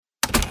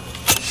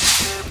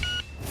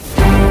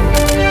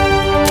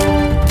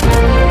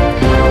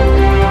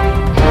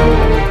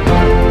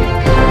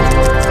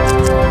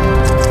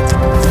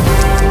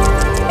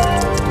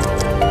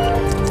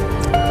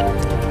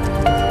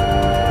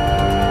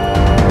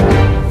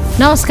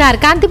नमस्कार,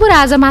 कान्तिपुर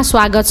आजमा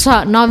स्वागत छ।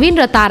 नवीन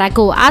र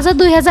ताराको आज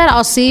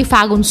 2080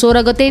 फागुन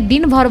 16 गते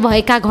दिनभर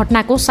भएका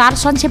घटनाको सार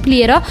संक्षेप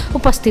लिएर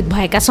उपस्थित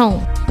भएका छौं।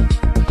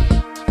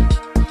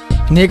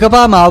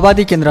 नेकपा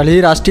माओवादी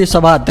केन्द्रले राष्ट्रिय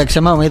सभा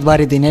अध्यक्षमा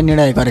उम्मेदवारी दिने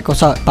निर्णय गरेको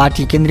छ।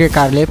 पार्टी केन्द्रीय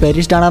कार्यालय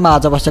पेरिस डाँडामा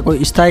आज बसेको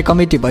स्थायी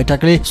कमिटी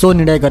बैठकले सो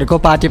निर्णय गरेको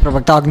पार्टी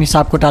प्रवक्ता अग्नि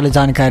सापकोटाले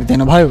जानकारी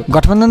दिनुभयो।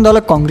 गठबन्धन दल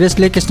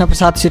कांग्रेसले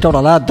कृष्णप्रसाद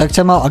सिटौलालाई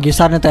अध्यक्षमा अघि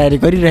सार्ने तयारी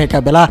गरिरहेका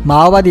बेला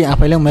माओवादी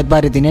आफैले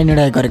उम्मेदवारी दिने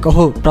निर्णय गरेको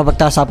हो।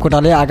 प्रवक्ता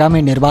सापकोटाले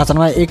आगामी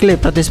निर्वाचनमा एक्लै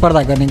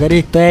प्रतिस्पर्धा गर्ने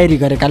गरी तयारी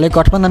गरेकाले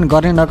गठबन्धन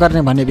गर्ने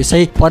नगर्ने भन्ने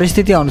विषय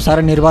परिस्थिति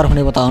अनुसार निर्भर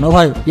हुने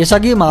बताउनुभयो।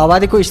 यसअघि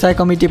माओवादीको स्थायी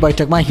कमिटी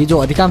बैठकमा हिजो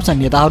अधिकांश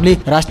नेताहरूले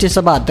राष्ट्रिय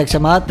सभा अध्यक्ष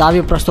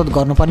दावी प्रस्तुत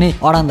गर्नुपर्ने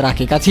अडान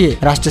राखेका थिए।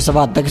 राष्ट्रिय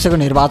सभा अध्यक्षको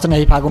निर्वाचन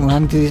यही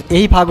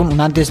फागुन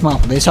 29 मा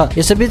हुँदैछ।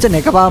 यसैबीच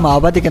नेकपा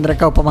माओवादी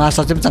केन्द्रका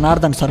उपमहासचिव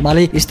जनार्दन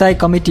शर्माले स्थायी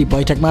कमिटी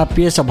बैठकमा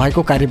पेश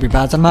भएको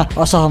कार्यविभाजनमा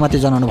असहमति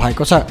जनाउनु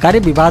भएको छ।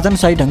 कार्यविभाजन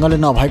सही ढंगले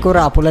नभएको र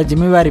आफूलाई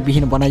जिम्मेवारी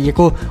विहीन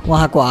बनाइएको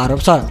उहाँको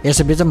आरोप छ।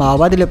 यसैबीच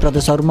माओवादीले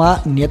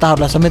प्रदेशहरूमा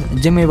नेताहरूलाई समेत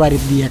जिम्मेवारी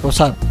दिएको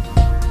छ।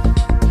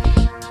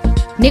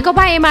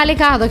 नेकपा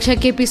एमालेका अध्यक्ष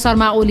केपी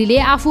शर्मा ओलीले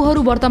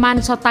आफूहरू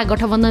वर्तमान सत्ता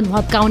गठबन्धन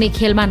भत्काउने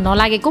खेलमा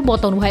नलागेको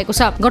बताउनु भएको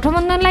छ।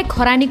 गठबन्धनलाई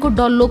खरानीको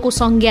डल्लोको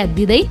संज्ञा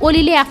दिँदै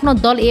ओलीले आफ्नो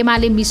दल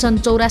एमाले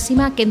मिसन 84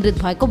 मा केन्द्रित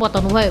भएको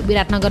बताउनुभयो।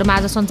 विराटनगरमा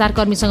आज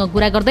सञ्चारकर्मीसँग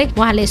कुरा गर्दै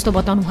उहाँले यस्तो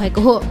बताउनु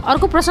भएको हो।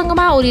 अर्को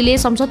प्रसङ्गमा ओलीले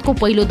संसदको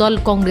पहिलो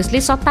दल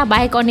कांग्रेसले सत्ता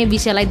बाहेक अन्य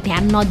विषयलाई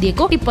ध्यान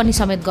नदिएको टिप्पणी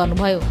समेत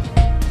गर्नुभयो।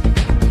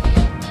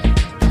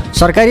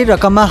 सरकारी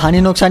रकममा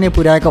हानि नोक्सानी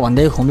पुर्याएको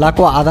भन्दै हुम्लाको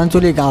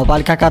आदनचोली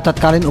गाउँपालिकाका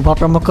तत्कालीन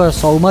उपप्रमुख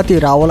सौमती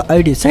रावल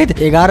ऐडी सहित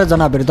 11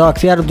 जना विरुद्ध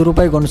अख्तियार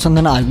दुरुपयोग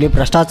अनुसन्धान आयोगले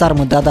भ्रष्टाचार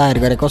मुद्दा दायर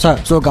गरेको छ।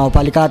 सो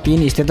गाउँपालिका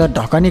 3 स्थित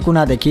ढकनी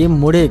कुनादेखि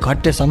मुडे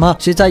घट्टेसम्म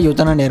सिँचाइ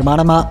योजना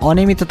निर्माणमा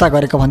अनियमितता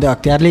गरेको भन्दै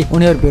अख्तियारले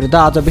उनीहरू विरुद्ध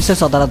आज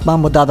विशेष अदालतमा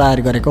मुद्दा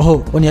दायर गरेको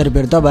हो। उनीहरू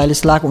विरुद्ध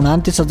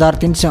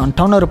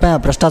 42,29,358 रुपियाँ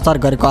भ्रष्टाचार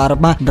गरेको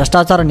आरोपमा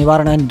भ्रष्टाचार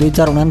निवारण ऐन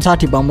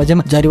 2059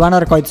 बमोजिम जरिवाना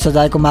र कैद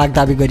सजायको माग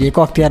दावी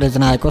गरिएको अख्तियारले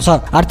जनाएको छ।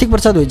 आर्थिक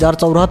वर्ष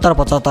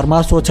 2074-75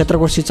 मा सो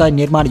क्षेत्रको सिँचाइ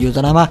निर्माण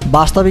योजनामा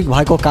वास्तविक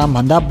भएको काम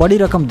भन्दा बढी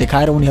रकम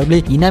देखाएर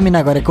उनीहरूले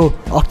हिनामिना गरेको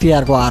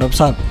अख्तियारको आरोप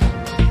छ।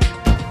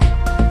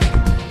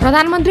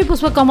 प्रधानमन्त्री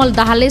पुष्पकमल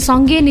दाहालले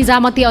संघीय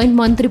निजामती ऐन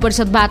मन्त्री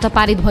परिषदबाट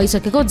पारित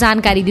भइसकेको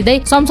जानकारी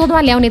दिँदै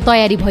संसदमा ल्याउने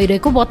तयारी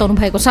भइरहेको बताउनु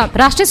भएको छ।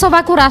 राष्ट्रिय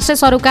सभाको राष्ट्रिय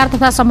सरोकार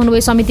तथा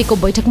समन्वय समितिको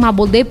बैठकमा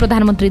बोल्दै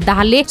प्रधानमन्त्री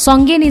दाहालले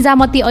संघीय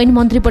निजामती ऐन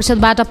मन्त्री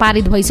परिषदबाट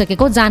पारित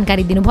भइसकेको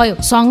जानकारी दिनुभयो।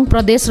 संघ,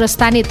 प्रदेश र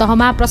स्थानीय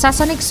तहमा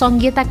प्रशासनिक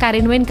संघीयता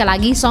कार्यान्वयनका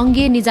लागि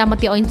संघीय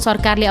निजामती ऐन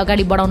सरकारले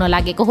अगाडि बढाउन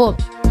लागेको हो।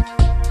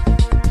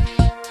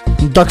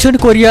 दक्षिण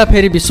कोरिया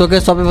फेरि विश्वकै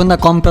सबैभन्दा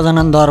कम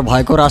प्रजनन दर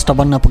भएको राष्ट्र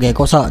बन्न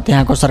पुगेको छ।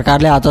 त्यहाँको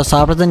सरकारले आज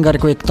सार्वजनिक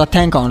गरेको एक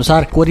तथ्याङ्क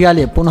अनुसार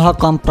कोरियाले पुनः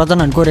कम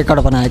प्रजननको रेकर्ड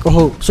बनाएको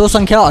हो। सो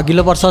संख्या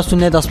अघिल्लो वर्ष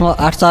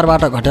 0.84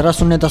 बाट घटेर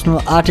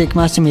 0.81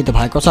 मा सीमित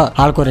भएको छ।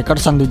 हालको रेकर्ड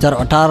सन्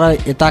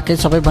 2018 यताकै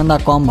सबैभन्दा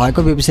कम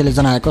भएको बीबीसीले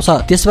जनाएको छ।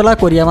 त्यसबेला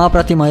कोरियामा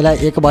प्रति महिला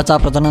 1 बच्चा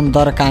प्रजनन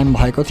दर कायम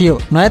भएको थियो।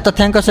 नयाँ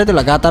तथ्याङ्कसहित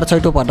लगातार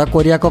 6औं पटक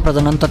कोरियाको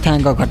प्रजनन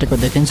तथ्याङ्क घटेको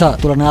देखिन्छ।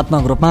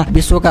 तुलनात्मक रूपमा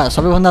विश्वका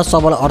सबैभन्दा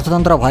सबल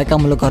अर्थतन्त्र भएका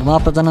मुलुकहरूमा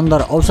प्रजनन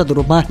दर औसत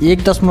रूपमा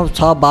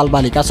 1.6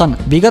 बालबालिका छन्।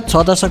 विगत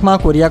 6 दशकमा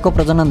कोरियाको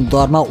प्रजनन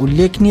दरमा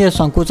उल्लेखनीय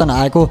संकुचन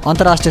आएको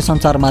अन्तर्राष्ट्रिय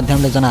सञ्चार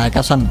माध्यमले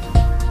जनाएका छन्।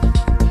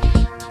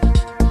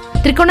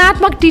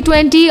 त्रिकोणात्मक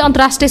T20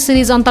 अन्तर्राष्ट्रिय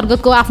सिरिज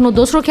अन्तर्गतको आफ्नो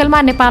दोस्रो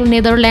खेलमा नेपाल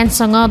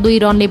नेदरल्यान्डसँग 2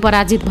 रनले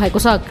पराजित भएको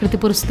छ।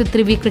 कीर्तिपुर स्थित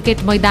त्रिवी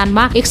क्रिकेट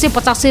मैदानमा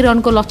 185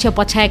 रनको लक्ष्य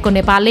पछ्याएको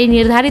नेपालले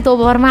निर्धारित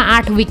ओभरमा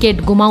 8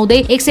 विकेट गुमाउँदै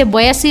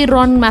 182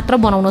 रन मात्र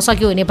बनाउन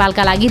सक्यो।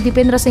 नेपालका लागि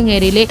दिपेन्द्र सिंह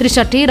एरीले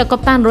 63 र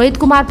कप्तान रोहित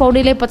कुमार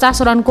पौडेलले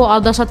 50 रनको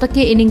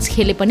अर्धशतकीय इनिङ्स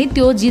खेले पनि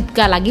त्यो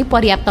जितका लागि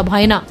पर्याप्त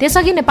भएन।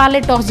 त्यसअघि नेपालले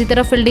टस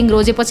जितेर फिल्डिङ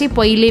रोजेपछि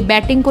पहिले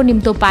ब्याटिङको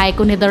निम्तो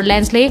पाएको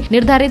नेदरल्यान्ड्सले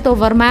निर्धारित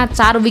ओभरमा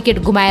 4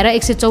 विकेट गुमाएर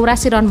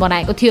 184 रन बनाएको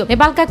थियो।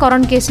 नेपालका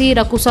करण केसी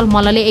र कुशल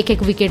मल्लले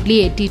 1-1 विकेट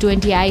लिए।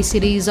 T20I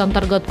सिरिज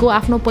अन्तर्गतको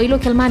आफ्नो पहिलो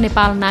खेलमा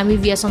नेपाल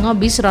नामिबियासँग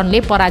 20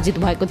 रनले पराजित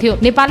भएको थियो।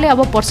 नेपालले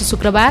अब पर्सि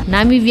शुक्रबार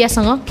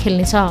नामिबियासँग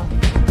खेल्नेछ।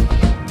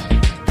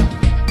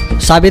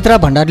 सावित्रा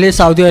भण्डारीले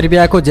साउदी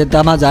अरेबियाको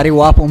जेद्दामा जारी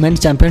वाफ वुमेन्स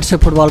च्याम्पियनसिप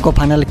फुटबलको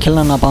फाइनल खेल्न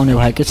नपाउने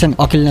भएकी छिन्।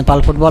 अखिल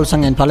नेपाल फुटबल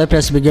संघ एन्फाले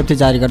प्रेस विज्ञप्ति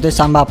जारी गर्दै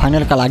साम्बा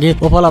फाइनलका लागि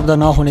उपलब्ध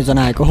नहुने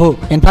जनाएको हो।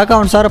 एन्फाका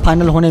अनुसार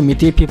फाइनल हुने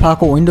मिति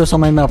फिफाको विन्डो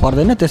समयमा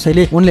पर्दैन,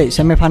 त्यसैले उनले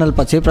सेमिफाइनल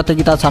पछि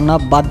प्रतियोगिता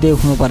छाड्न बाध्य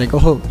हुनु परेको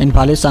हो।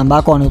 एन्फाले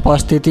साम्बाको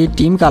अनुपस्थिति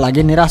टिमका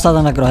लागि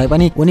निराशाजनक रहे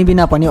पनि उनी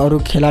बिना पनि अरू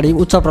खेलाडी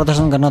उच्च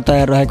प्रदर्शन गर्न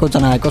तयार रहेको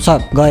जनाएको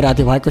छ। गए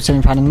राति भएको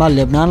सेमिफाइनलमा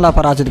लेबनानलाई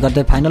पराजित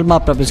गर्दै फाइनलमा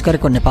प्रवेश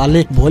गरेको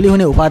नेपालले भोलि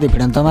हुने उपाधि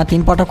भिडन्तमा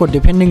 3 पटकको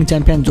डिफेन्डिङ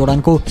च्याम्पियन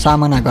जोर्डनको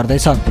सामना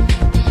गर्दैछ।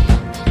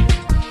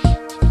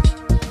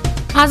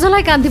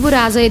 आजलाई कान्तिपुर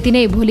आज यति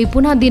नै। भोलि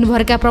पुनः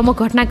दिनभरका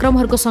प्रमुख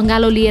घटनाक्रमहरूको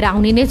सङ्गालो लिएर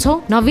आउने नै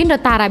छौँ। नवीन र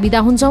तारा बिदा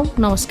हुन्छौँ।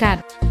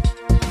 नमस्कार।